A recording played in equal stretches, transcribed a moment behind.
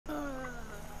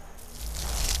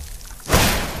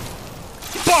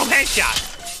Boom, headshot.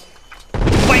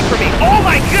 Wait for me. Oh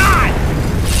my god!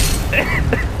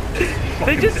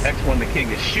 They just X1 the King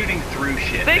is shooting through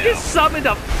shit. They just summoned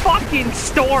a fucking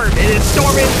storm, and it's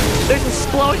storming. There's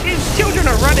explosions. Children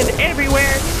are running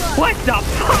everywhere. What the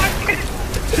fuck?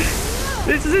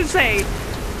 This is insane.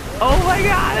 Oh my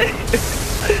god.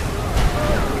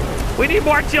 We need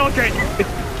more children.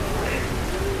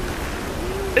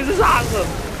 This is awesome.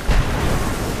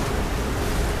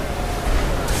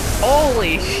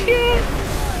 Holy shit.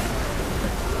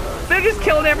 They're just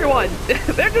killing everyone.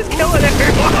 They're just killing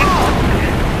everyone.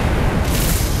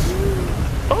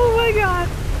 Oh my god.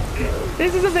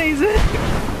 This is amazing.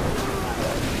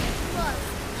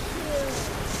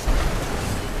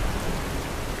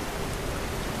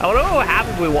 I don't know what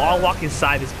happened when we all walk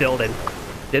inside this building.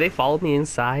 Did they follow me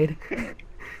inside? Do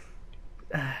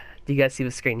you guys see the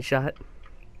screenshot?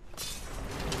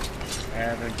 I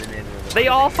haven't been able to... They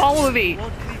all follow me.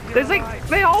 There's like,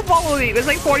 they all follow me. There's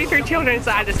like 43 children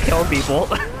inside just killing people.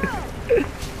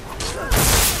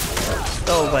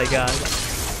 Oh my god.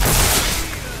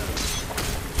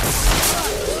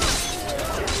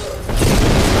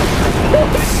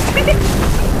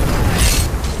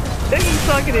 This is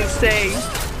fucking insane.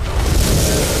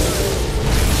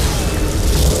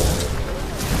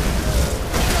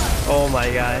 Oh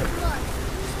my god.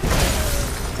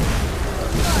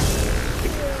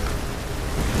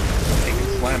 They can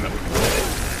slam it.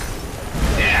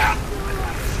 Yeah.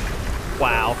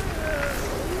 Wow.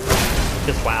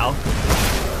 Just wow.